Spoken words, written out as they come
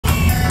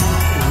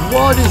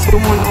What is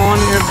going on,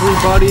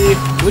 everybody?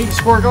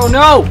 Leakspork, oh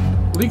no!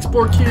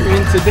 Leakspork here,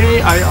 and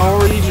today I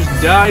already just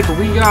died, but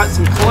we got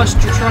some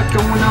cluster truck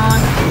going on.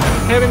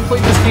 Haven't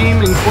played this game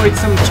in quite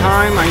some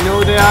time, I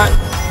know that.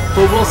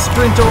 But we'll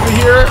sprint over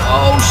here.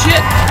 Oh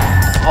shit!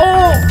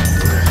 Oh!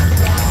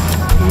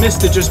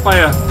 Missed it just by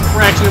a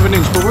fraction of an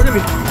inch, but we're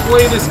gonna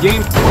play this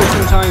game for quite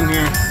some time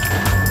here.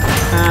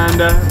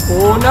 And,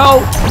 oh no!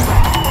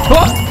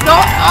 Oh,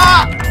 no!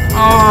 Ah!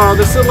 Oh,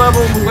 this is the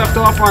level we left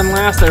off on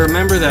last. I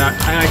remember that,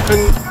 and I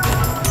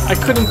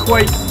couldn't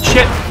quite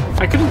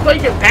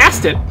get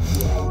past it.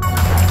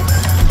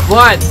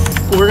 But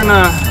we're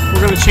gonna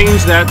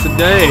change that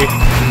today.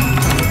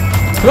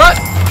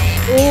 What?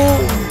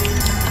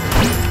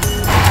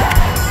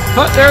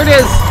 Oh, there it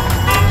is.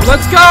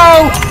 Let's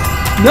go!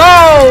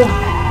 No!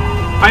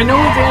 I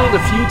know we failed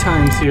a few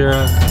times here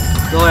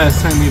the last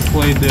time we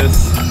played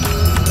this,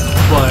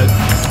 but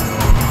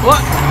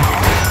what?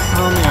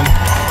 Oh man.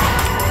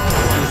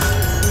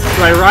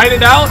 Do I ride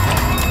it out?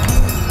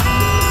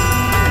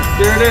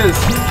 There it is.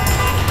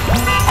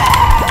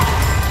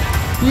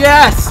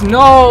 Yes!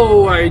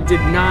 No! I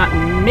did not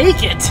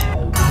make it!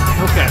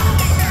 Okay.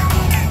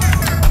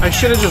 I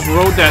should have just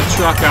rode that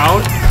truck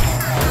out.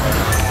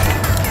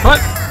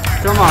 What?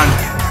 Come on.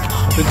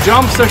 The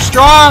jumps are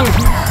strong!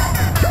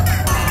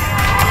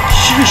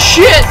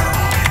 Shit!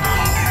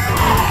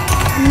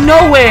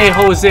 No way,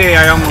 Jose!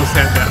 I almost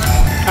had that.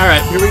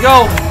 Alright, here we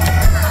go.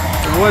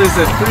 What is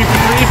it? 3 for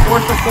 3, 4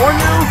 for 4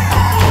 now?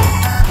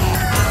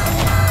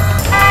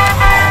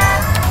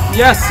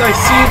 Yes, I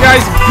see you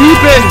guys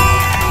beeping!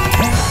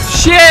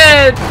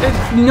 Shit!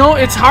 No,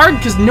 it's hard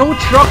because no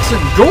trucks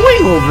are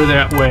going over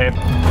that way.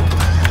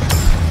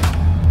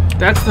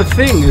 That's the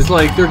thing, is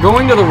like, they're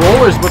going to the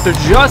rollers, but they're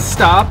just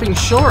stopping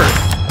short.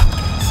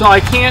 So I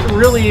can't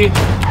really...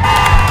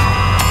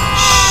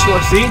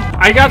 Let's see.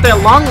 I got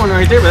that long one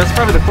right there, but that's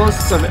probably the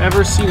closest I've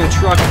ever seen a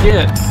truck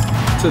get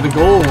to the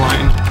goal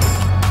line.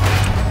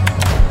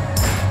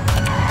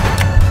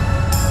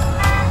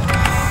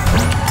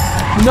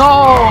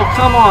 No,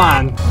 come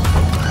on.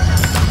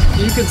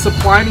 You can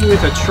supply me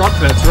with a truck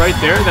that's right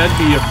there. That'd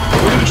be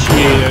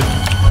appreciated.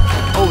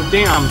 Oh,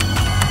 damn.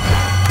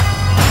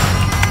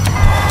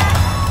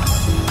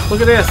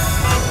 Look at this.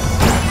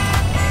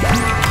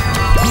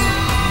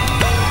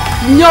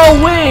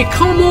 No way,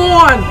 come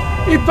on.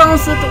 It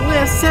bounced at the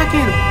last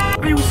second.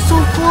 I was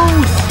so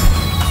close.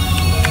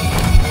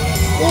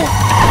 Oh,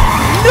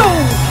 no.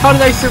 How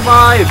did I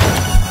survive?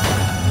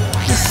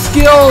 The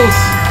skills.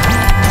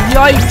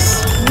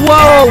 Yikes.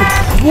 Whoa!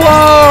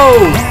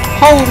 Whoa!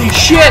 Holy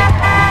shit!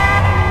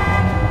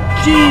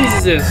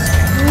 Jesus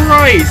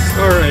Christ!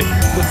 Alright,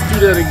 let's do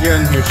that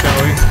again here, shall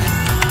we?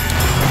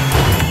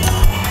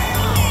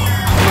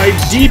 My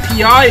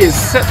DPI is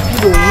set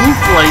through the roof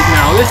right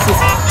now. This is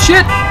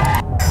shit!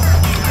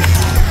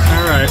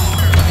 Alright.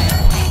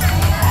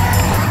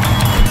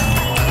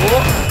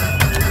 Oh.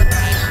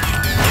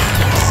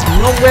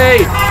 No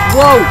way!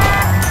 Whoa!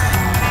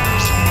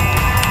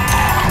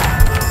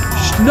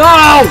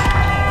 No!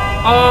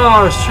 Oh,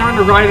 I was trying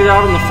to ride it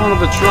out in the front of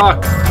the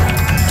truck.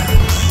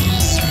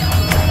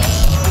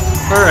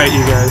 Alright,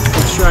 you guys,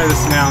 let's try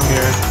this now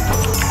here.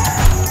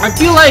 I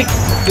feel like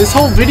this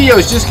whole video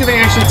is just gonna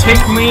actually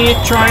take me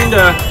trying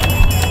to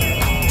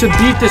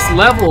beat this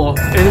level.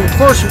 And of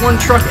course, one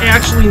truck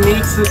actually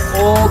makes it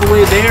all the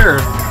way there.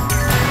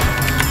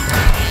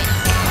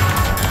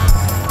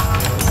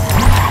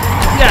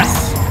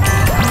 Yes!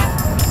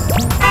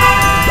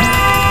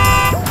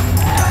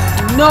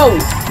 No!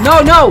 No,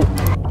 no!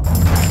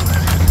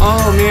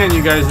 Oh man,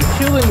 you guys are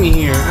killing me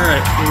here.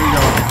 Alright, here we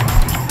go.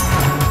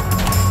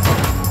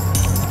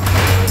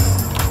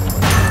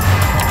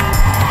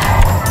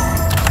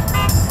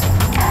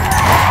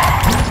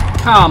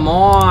 Come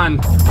on.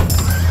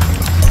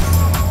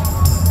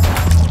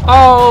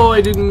 Oh, I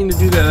didn't mean to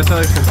do that. I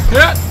thought I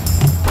could.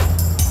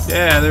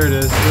 Yeah, there it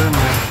is. Where am I?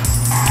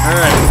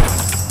 Alright.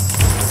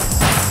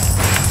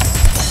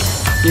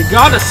 You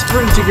gotta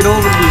sprint to get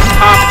over to these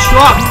top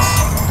trucks.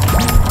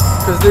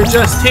 Because they're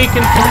just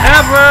taking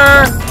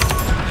forever.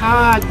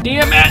 Ah,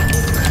 damn it!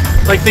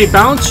 Like they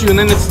bounce you and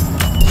then it's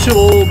too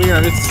old. Yeah,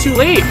 it's too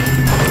late.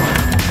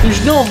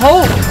 There's no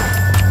hope.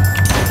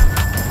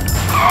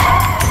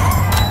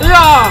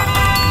 Yeah.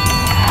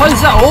 What is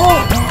that?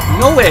 Oh,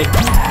 no way,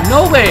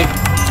 no way.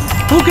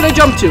 Who can I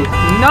jump to?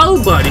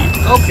 Nobody.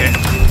 Okay.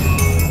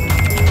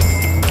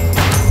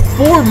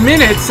 4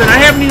 minutes and I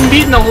haven't even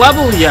beaten the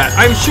level yet.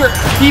 I'm sure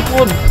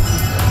people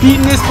have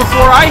beaten this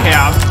before I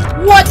have.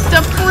 What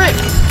the frick?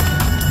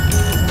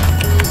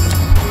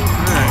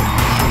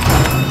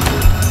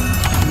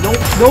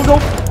 Nope,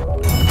 nope.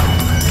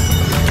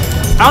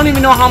 I don't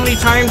even know how many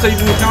times I've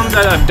even counted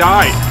that I've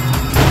died.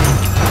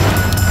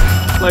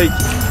 Like,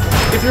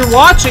 if you're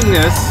watching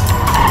this,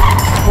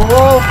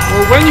 or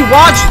when you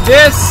watch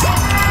this,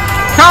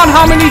 count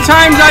how many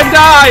times I've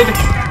died.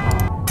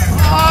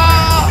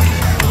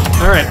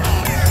 Alright.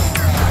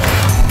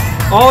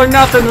 All or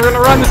nothing, we're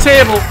gonna run the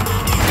table.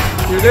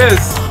 Here it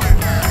is.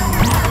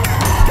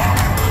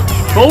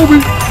 Kobe!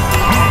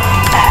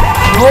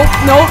 Nope,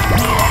 nope.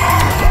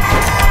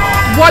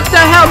 What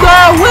the hell?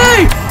 No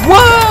way!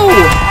 Whoa!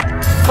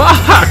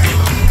 Fuck!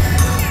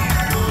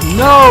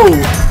 No!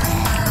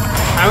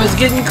 I was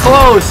getting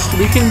close.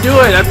 We can do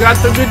it. I've got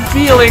the good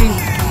feeling.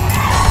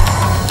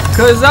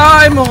 Cause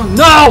I'm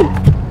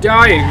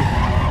dying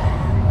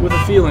with a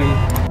feeling.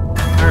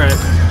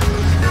 Alright.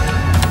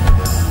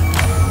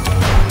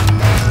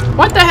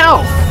 What the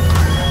hell?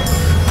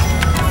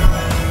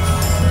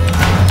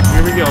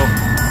 Here we go.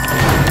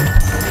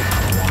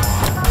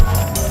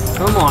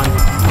 Come on.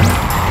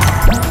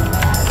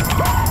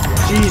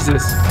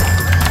 Jesus.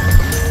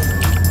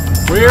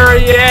 Where are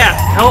you at?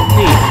 Help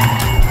me.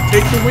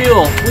 Take the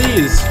wheel,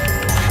 please.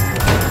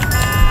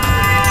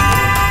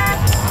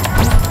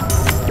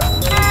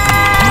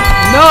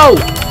 No!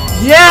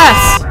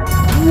 Yes!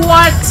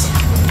 What?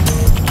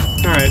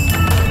 Alright.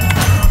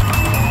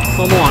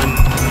 Come on.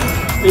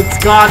 It's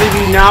gotta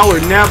be now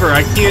or never.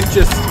 I can't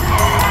just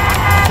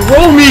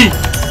throw me!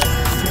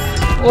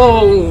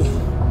 Oh.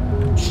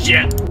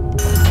 Shit.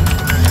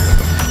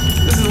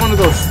 This is one of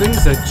those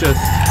things that just...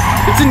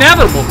 It's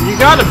inevitable. You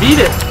gotta beat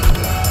it.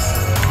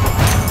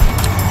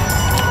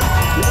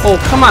 Oh,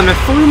 come on. That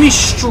threw me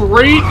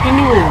straight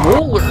into a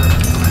roller.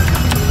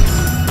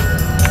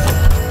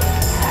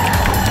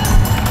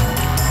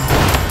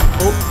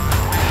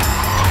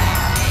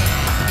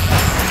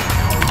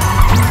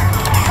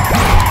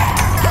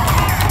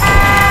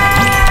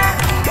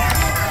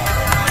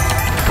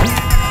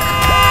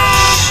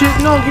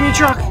 No, give me a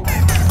truck.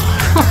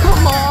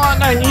 Come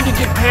on, I need to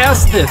get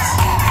past this.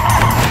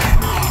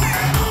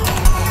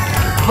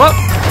 Hup.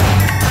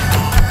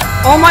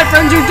 All my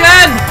friends are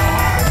dead.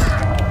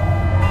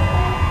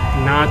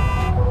 Not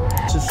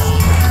just.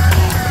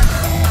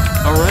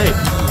 All right,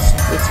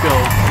 let's go. A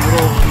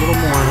little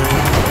more, man.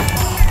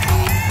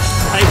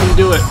 I can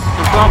do it.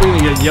 I'm probably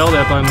gonna get yelled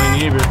at by my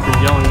neighbor for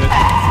yelling at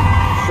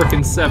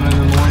frickin' 7 in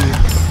the morning,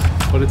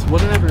 but it's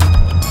whatever.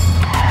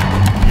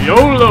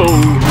 YOLO.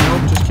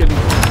 Nope, just kidding.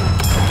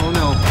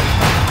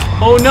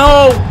 Oh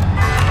no!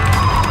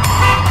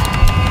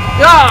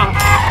 Yeah!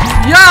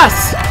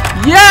 Yes!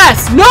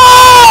 Yes!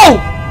 No!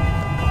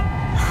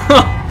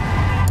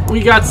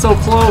 We got so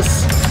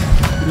close.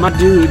 My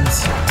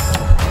dudes.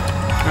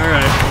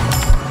 Alright.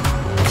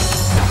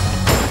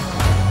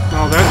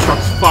 Oh, that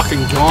truck's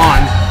fucking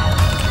gone.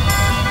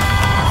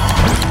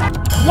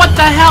 What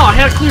the hell? I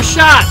had a clear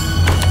shot!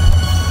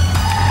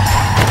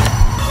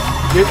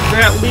 Get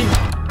that lead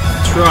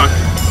truck.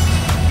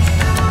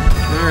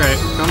 Alright,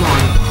 come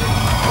on.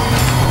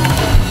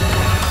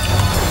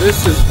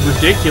 This is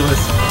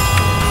ridiculous.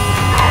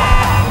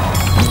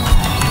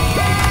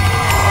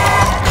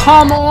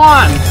 Come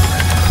on!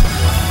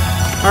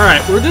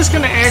 Alright, we're just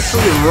gonna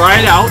actually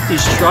ride out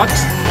these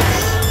trucks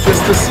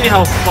just to see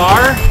how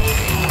far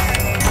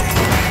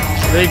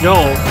they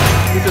go.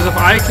 Because if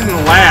I can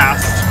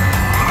last...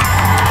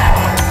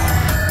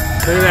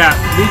 Look at that.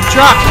 Lead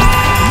truck!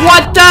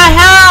 What the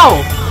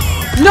hell?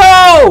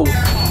 No!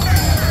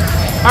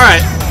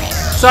 Alright.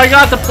 So I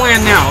got the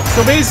plan now.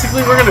 So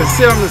basically we're gonna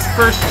sit on this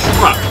first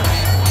truck.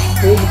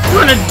 What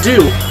we're gonna do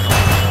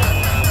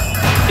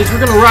is we're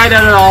gonna ride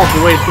at it all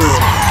the way through.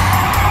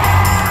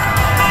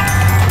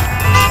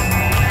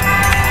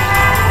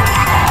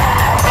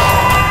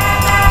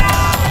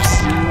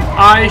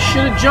 I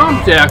should have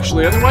jumped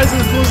actually, otherwise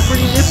it was going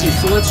pretty nifty.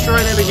 So let's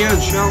try that again,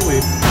 shall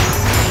we?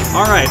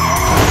 Alright.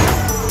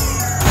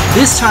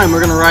 This time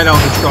we're gonna ride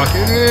out the truck.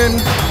 And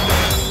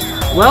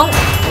well,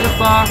 if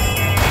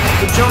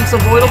the jump's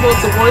avoidable,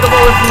 it's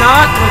avoidable. If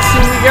not, let's see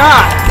what we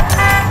got.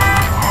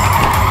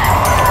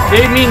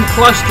 They mean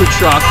cluster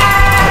truck.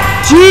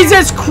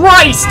 Jesus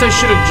Christ! I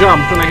should have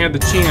jumped when I had the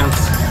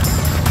chance.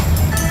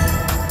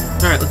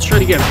 Alright, let's try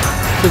it again.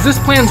 Because this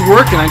plan's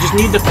working, I just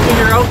need to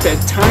figure out that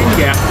time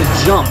gap to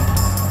jump.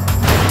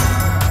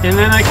 And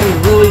then I can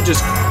really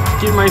just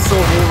get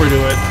myself over to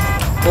it.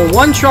 Well,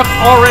 one truck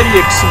already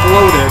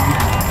exploded.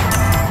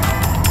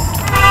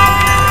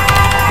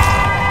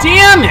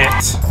 Damn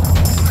it!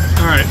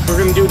 Alright, we're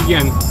gonna do it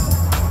again.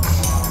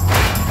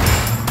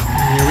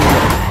 Here we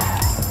go.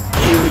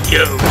 Here we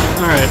go.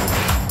 Alright.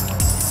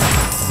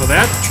 Well,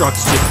 that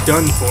truck's just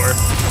done for.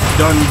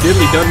 Done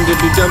diddly done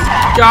diddly done.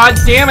 God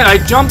damn it, I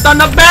jumped on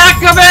the back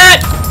of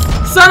it!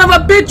 Son of a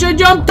bitch, I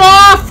jumped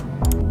off!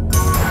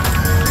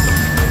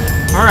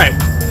 Alright.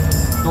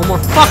 No more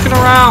fucking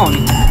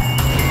around.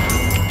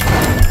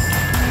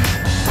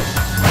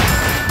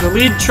 The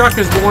lead truck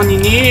is the one you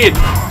need.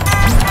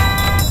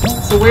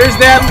 So where's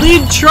that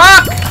lead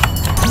truck?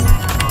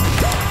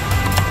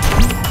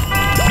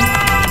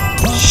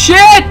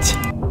 Shit!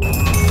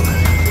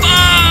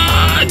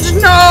 Fudge!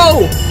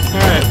 No!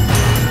 Alright.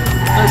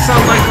 That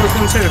sounds like I was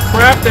gonna say to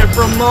crap there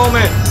for a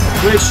moment.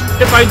 Which,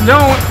 if I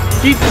don't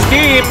beat this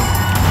game,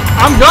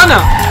 I'm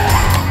gonna!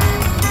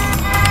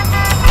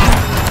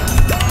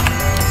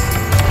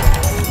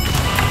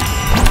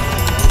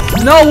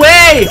 No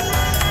way!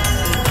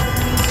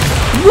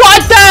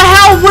 What the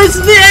hell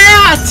was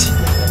that?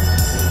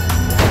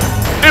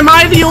 Am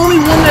I the only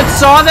one that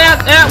saw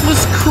that? That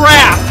was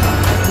crap.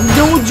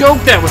 No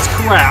joke, that was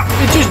crap.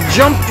 It just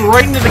jumped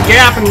right into the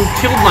gap and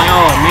killed my...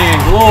 Oh, man,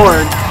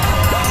 Lord.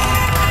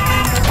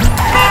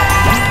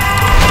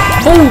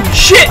 Holy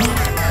shit!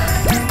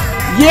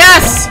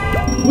 Yes!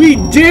 We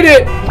did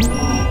it!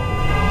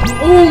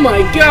 Oh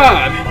my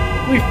god!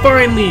 We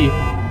finally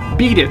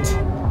beat it.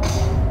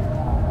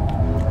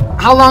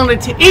 How long did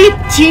it take?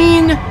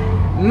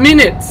 18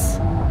 minutes!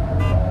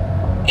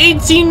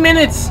 18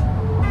 minutes!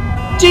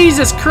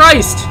 Jesus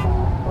Christ!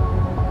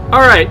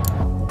 Alright.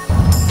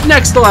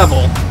 Next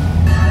level.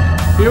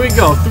 Here we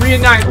go. 3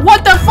 and 9.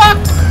 What the fuck?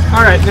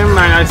 Alright, never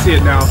mind. I see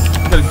it now.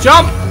 Gotta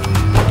jump!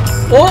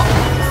 Oh!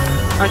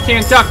 I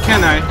can't duck,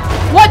 can I?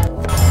 What?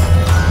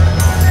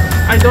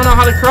 I don't know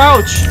how to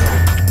crouch.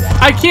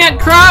 I can't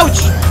crouch!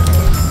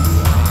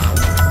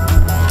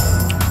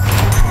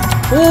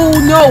 Oh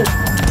no!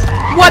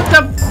 What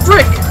the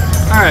frick?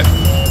 Alright.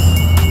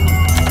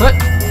 What?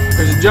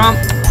 There's a jump.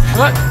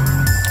 What?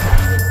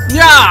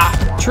 Yeah!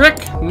 Trick?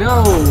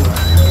 No.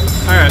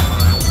 Alright.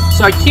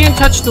 So I can't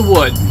touch the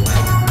wood.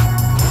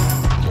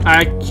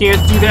 I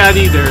can't do that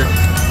either.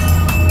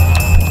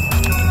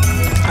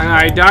 And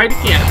I died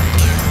again.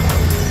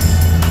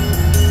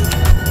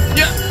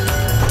 Yeah.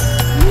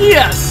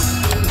 Yes!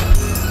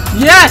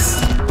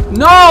 Yes!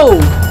 No!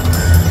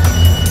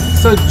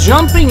 So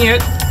jumping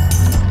it.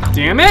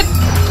 Damn it!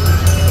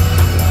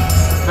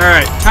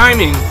 Alright,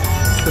 timing.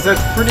 Because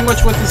that's pretty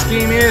much what this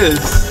game is.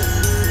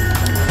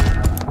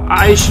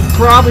 I should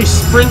probably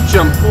sprint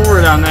jump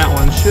forward on that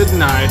one,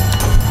 shouldn't I?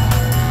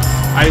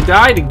 I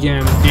died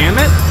again, damn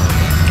it.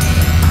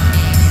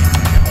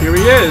 Here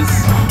he is.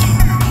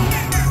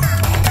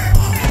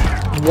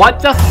 What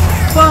the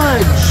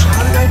fudge?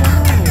 How did I die?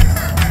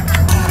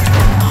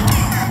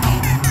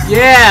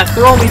 Yeah,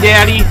 throw me,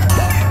 daddy.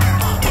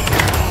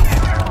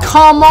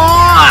 Come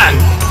on!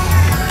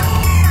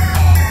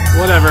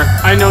 Whatever,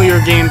 I know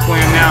your game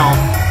plan now.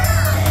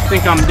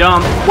 Think I'm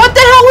dumb. What the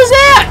hell was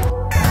that?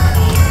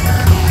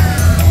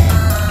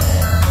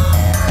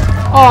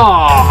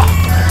 Aww.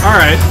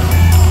 Alright.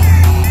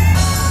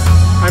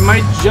 I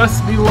might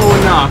just be low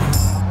enough.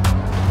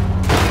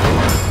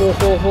 Ho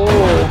ho ho.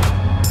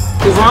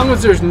 As long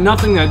as there's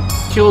nothing that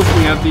kills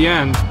me at the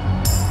end.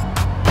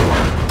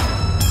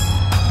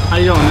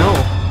 I don't know.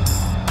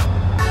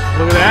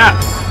 Look at that.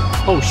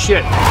 Oh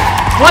shit.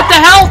 What the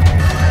hell?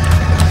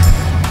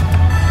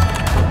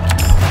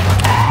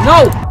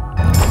 No!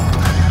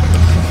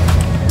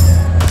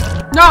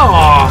 No!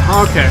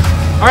 Okay.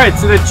 Alright,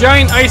 so the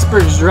giant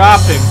iceberg's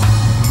dropping.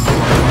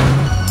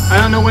 I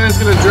don't know when it's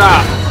gonna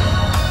drop.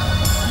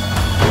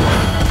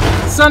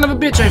 Son of a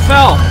bitch, I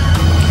fell!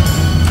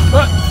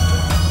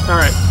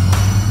 Alright.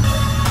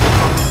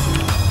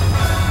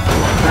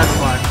 That's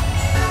why.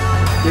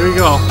 Here we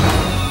go.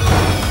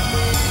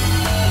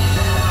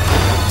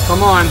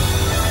 Come on.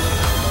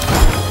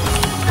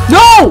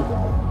 No!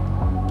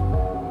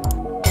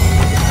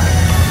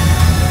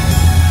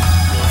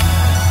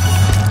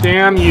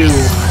 Damn you.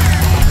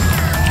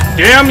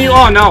 Damn you.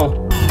 Oh no.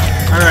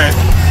 Alright.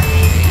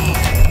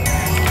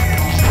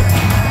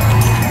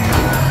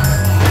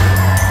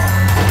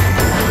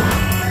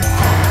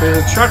 There's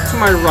a truck to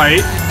my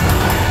right.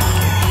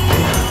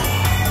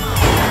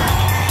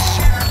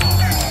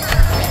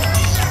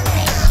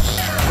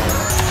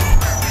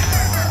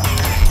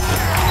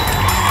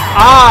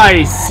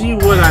 I see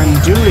what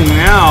I'm doing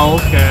now.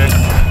 Okay.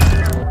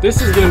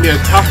 This is gonna be a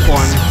tough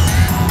one.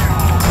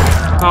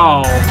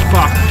 Oh,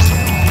 fuck.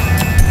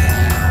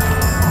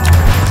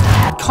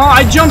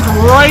 I jumped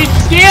right.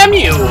 Damn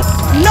you!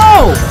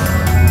 No!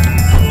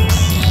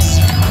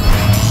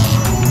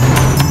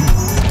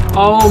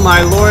 Oh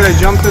my lord, I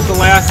jumped at the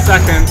last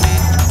second.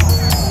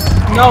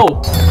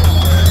 No!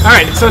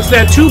 Alright, so it's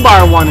that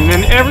 2-bar one, and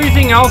then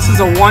everything else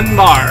is a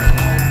 1-bar.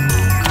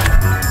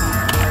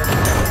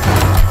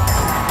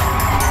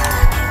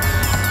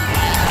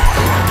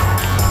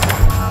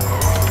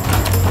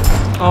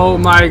 Oh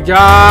my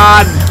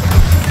god!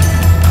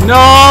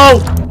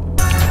 No!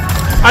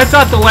 I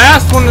thought the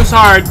last one was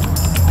hard.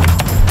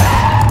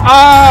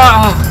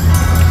 Ah!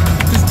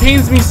 This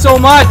pains me so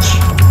much.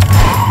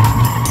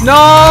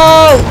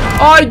 No!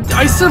 Oh,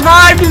 I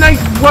survived and I...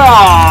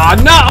 Oh,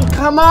 no!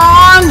 Come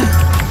on!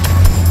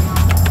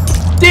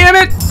 Damn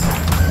it!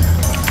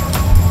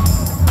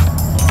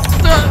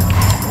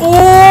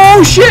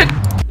 Oh, shit!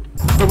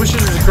 I wish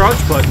there was a crouch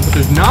button, but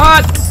there's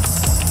not.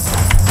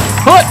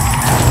 Put!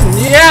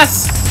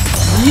 Yes!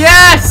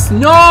 Yes!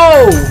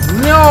 No!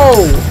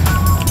 No!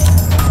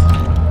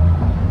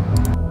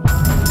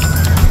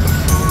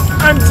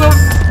 I'm so...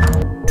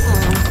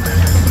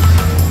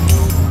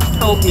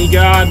 Help me,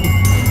 God.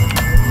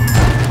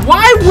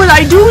 Why would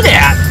I do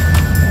that?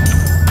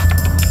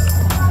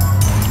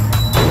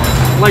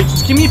 Like,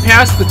 just give me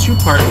past the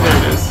 2-part. There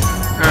it is.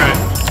 Alright.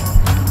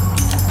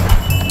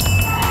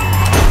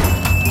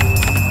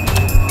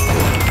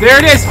 There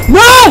it is.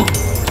 No!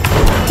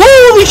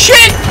 Holy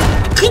shit!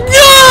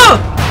 No!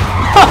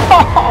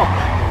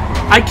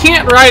 I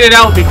can't write it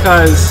out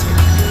because...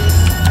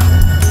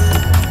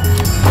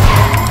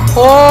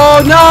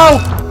 Oh no!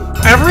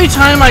 Every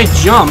time I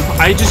jump,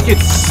 I just get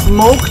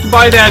smoked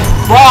by that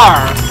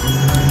bar.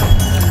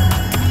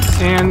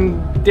 And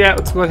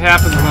that's what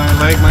happens when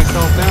I lag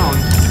myself down.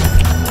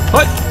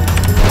 Hut!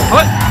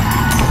 Hut!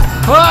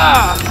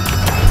 Ah!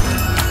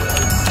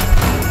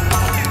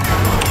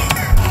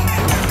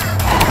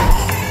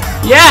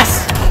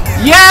 Yes!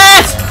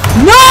 Yes!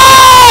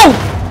 No!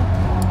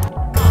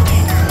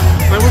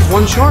 That was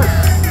one short.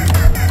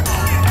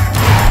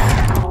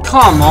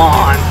 Come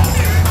on.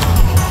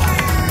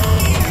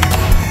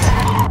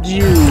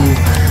 You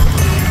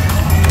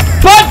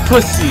butt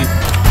pussy.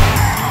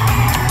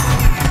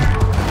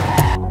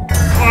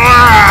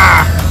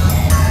 Ah!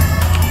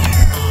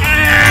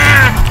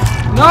 Ah!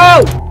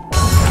 No!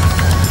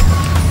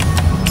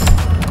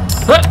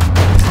 Huh?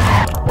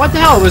 What the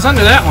hell was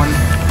under that one?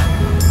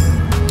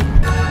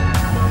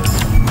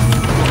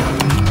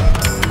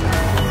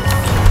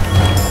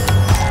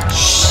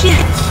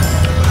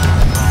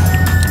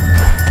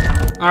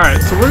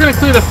 Alright, so we're gonna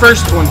clear the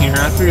first one here.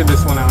 I figured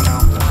this one out now.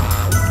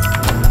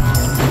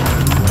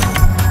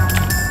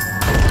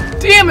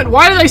 Damn it!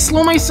 Why did I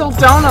slow myself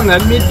down on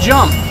that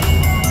mid-jump?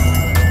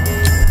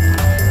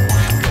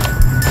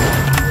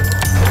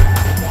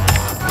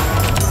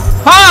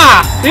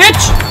 Ha!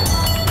 Bitch!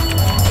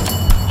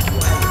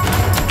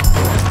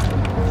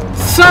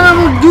 Son of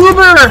a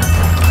goober!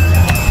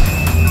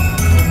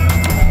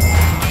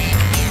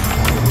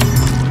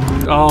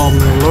 Oh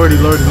my lordy,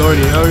 lordy,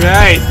 lordy.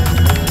 Alright.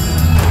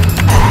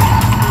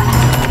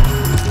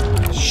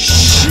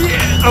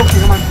 Okay,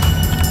 come on.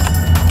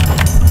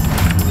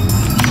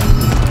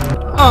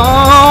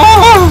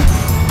 Oh!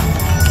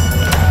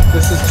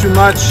 This is too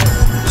much.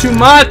 Too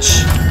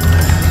much!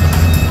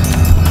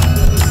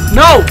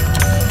 No!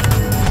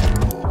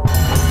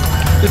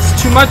 It's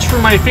too much for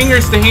my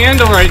fingers to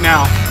handle right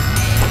now.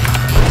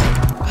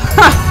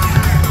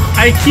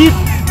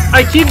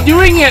 I keep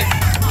doing it.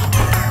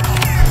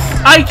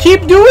 I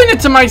keep doing it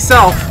to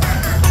myself.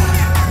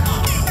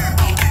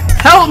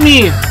 Help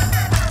me!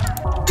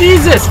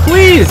 Jesus,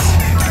 please!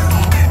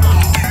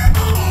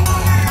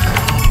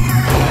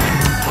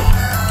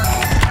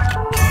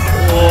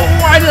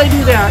 Why did I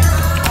do that?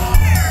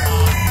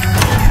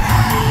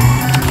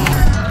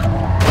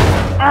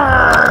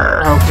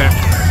 Okay.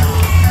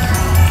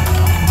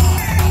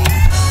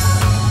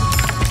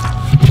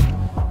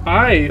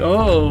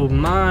 Oh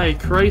my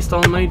Christ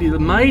almighty, the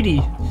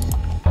mighty.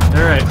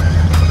 Alright.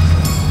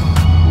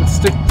 Let's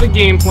stick to the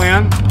game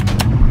plan.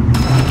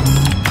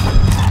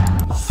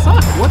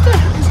 Fuck, what the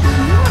hell is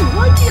going on?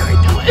 Why can't I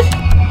do it?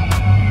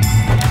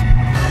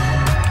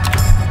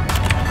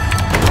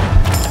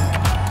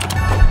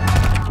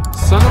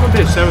 Son of a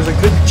bitch, that was a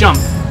good jump.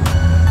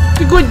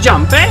 A good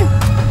jump, eh?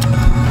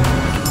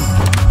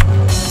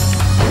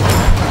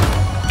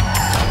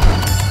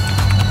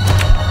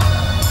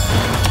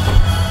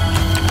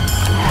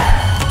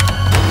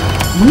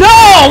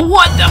 No!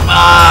 What the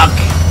fuck?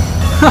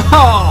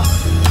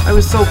 I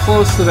was so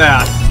close to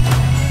that.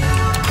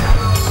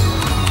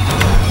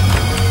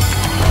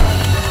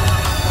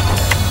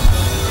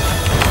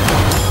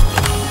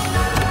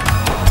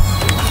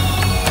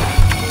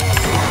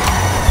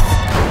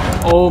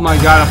 Oh my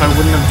god, if I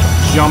wouldn't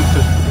have jumped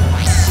it.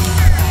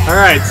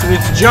 Alright, so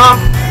it's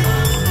jump.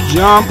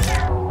 Jump.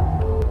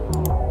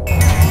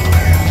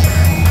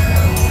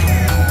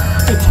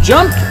 It's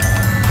jump.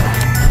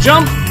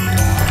 Jump.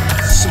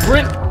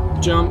 Sprint.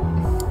 Jump.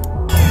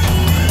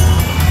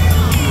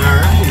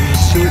 Alright,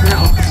 let's do it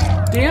now.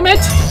 Damn it!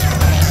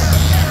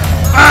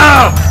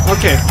 Ah!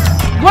 Okay.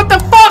 What the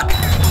fuck?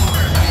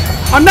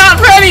 I'm not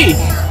ready!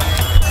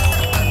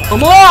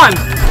 Come on!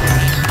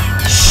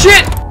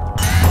 Shit!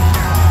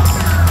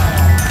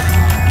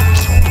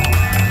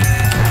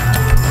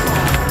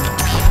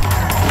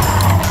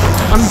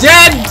 I'm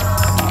dead!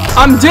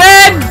 I'm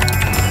dead!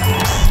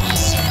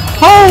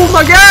 Oh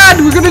my god,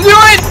 we're gonna do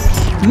it!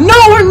 No,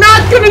 we're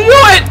not gonna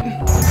do it!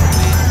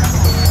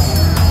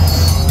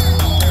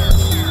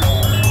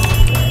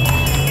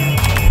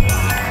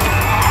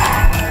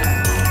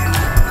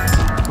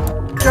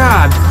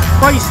 God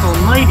Christ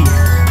almighty.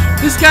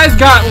 This guy's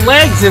got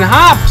legs and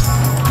hops,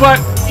 but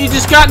he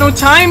just got no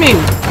timing.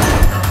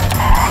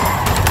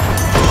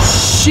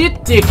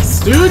 Shit dicks,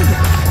 dude.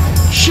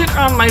 Shit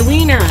on my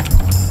wiener.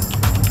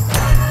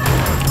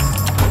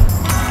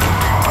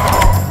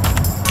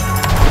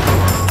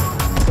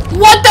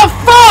 What the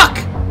fuck?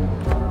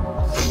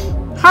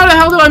 How the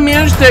hell do I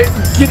manage to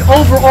get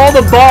over all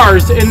the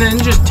bars and then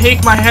just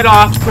take my head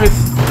off with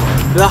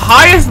the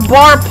highest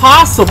bar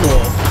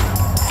possible?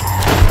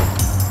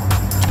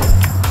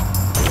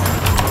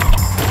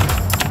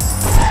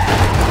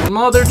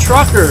 Mother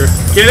trucker.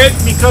 Get it?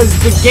 Because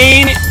the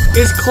gain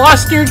is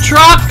cluster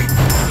truck.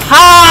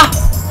 Ha!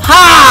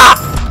 Ha!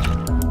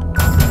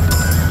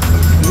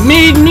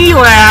 Made me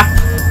laugh.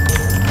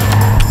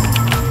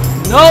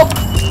 Nope.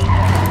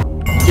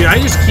 Dude, I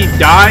just keep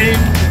dying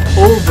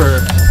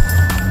over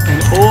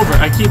and over.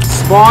 I keep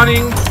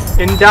spawning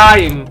and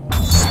dying.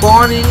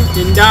 Spawning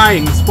and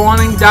dying.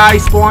 Spawning, die,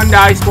 spawn,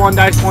 die, spawn,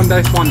 die, spawn,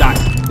 die, spawn, die.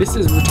 This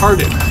is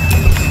retarded.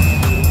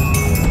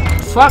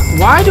 Fuck,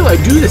 why do I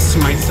do this to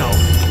myself?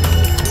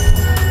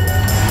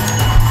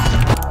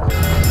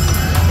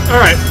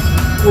 Alright,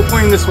 we're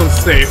playing this one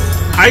safe.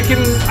 I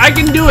can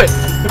do it.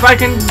 If I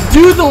can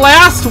do the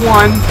last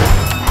one,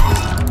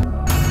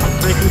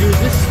 I can do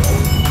this one.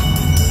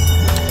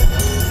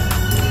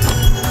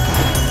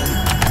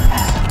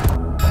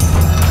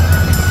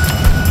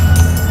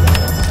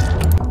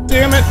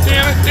 Damn it,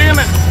 damn it, damn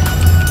it.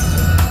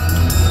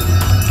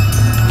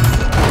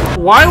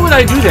 Why would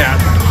I do that?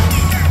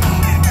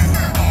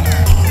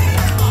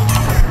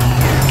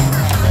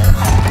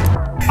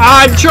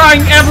 I'm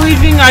trying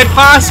everything I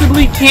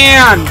possibly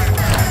can.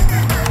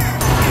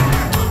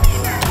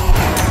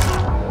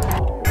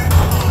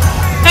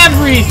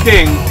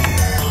 Everything.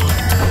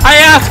 I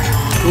ask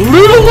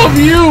little of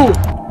you.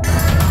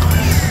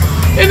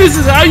 And this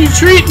is how you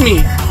treat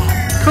me.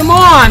 Come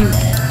on.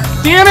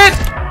 Damn it.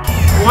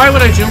 Why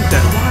would I jump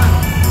that?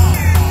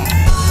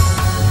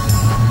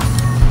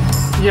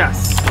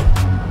 Yes.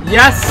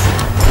 Yes.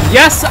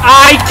 Yes,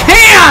 I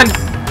can.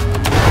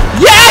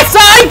 Yes,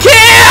 I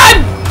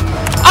can.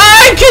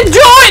 I can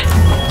do it!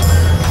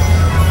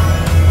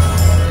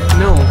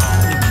 No,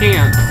 you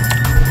can't.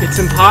 It's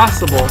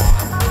impossible.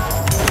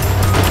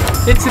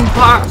 It's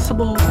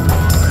impossible.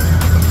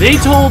 They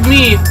told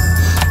me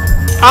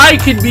I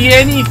could be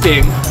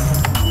anything.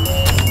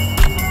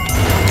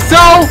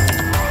 So,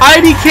 I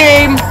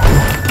became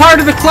part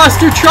of the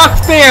Cluster Truck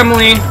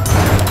family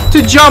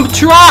to jump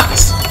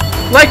trucks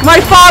like my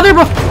father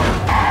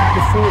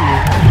before me.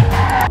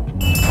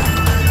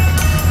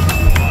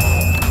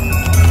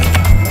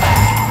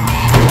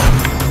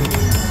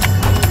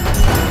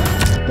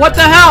 What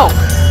the hell?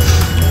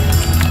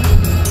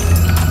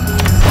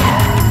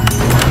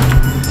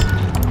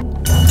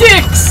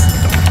 Dicks!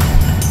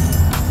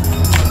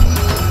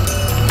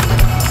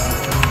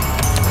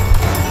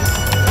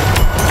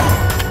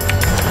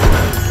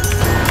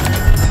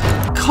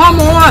 Come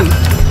on!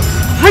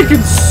 I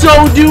can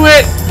so do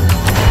it!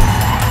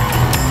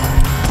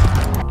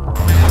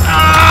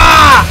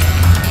 Ah!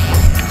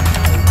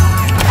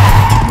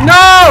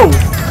 No!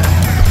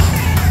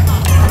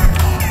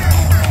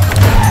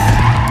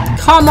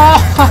 Come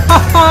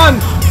on!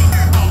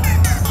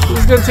 This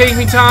is gonna take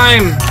me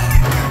time.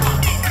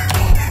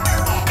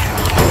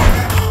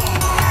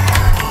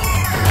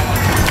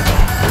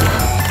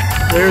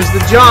 There's the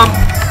jump.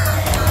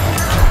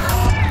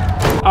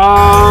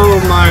 Oh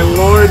my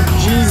Lord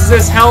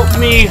Jesus, help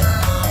me.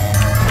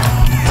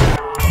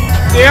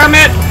 Damn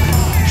it!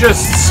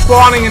 Just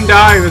spawning and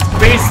dying. That's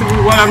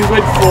basically what I'm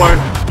good for.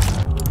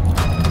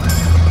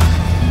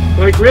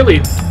 Like,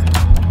 really?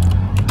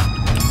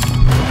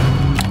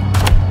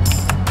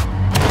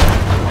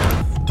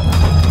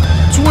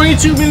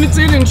 "22 minutes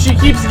in and she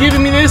keeps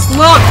giving me this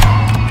look."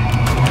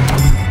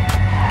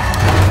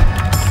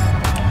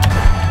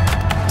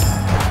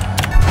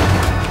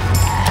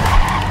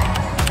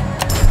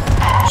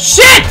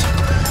 Shit!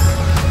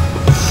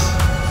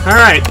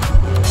 Alright.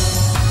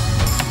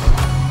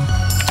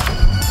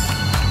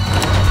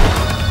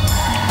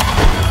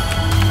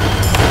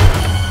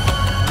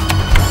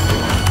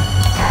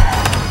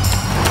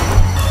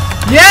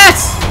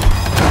 Yes!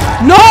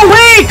 No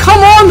way!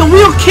 Come on! The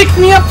wheel kicked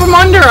me up from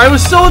under! I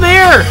was so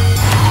there!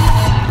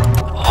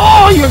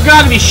 Oh, you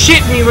gotta be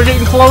shitting me! We're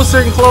getting closer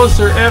and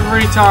closer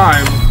every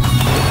time.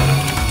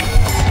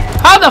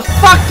 How the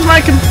fuck do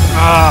I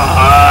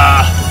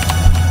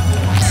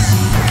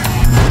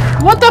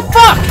What the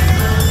fuck?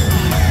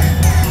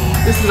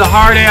 This is a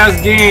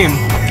hard-ass game.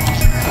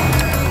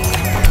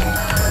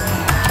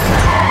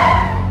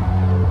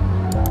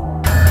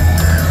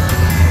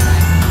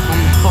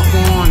 Come the fuck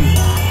on.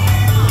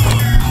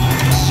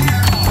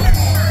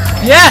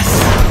 Yes!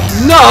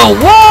 No!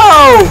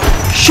 Whoa!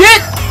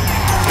 Shit!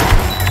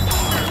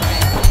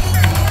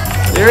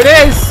 There it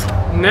is!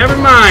 Never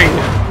mind.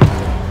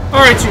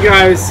 Alright, you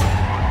guys.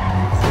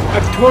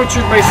 I've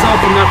tortured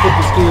myself enough with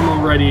this game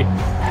already.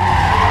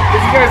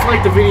 If you guys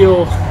like the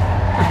video,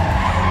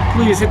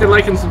 please hit the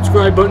like and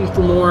subscribe button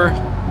for more.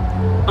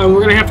 And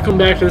we're gonna have to come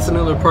back to this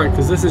another part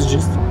because this is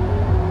just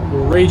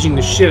raging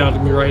the shit out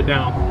of me right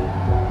now.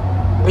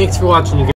 Thanks for watching, you guys.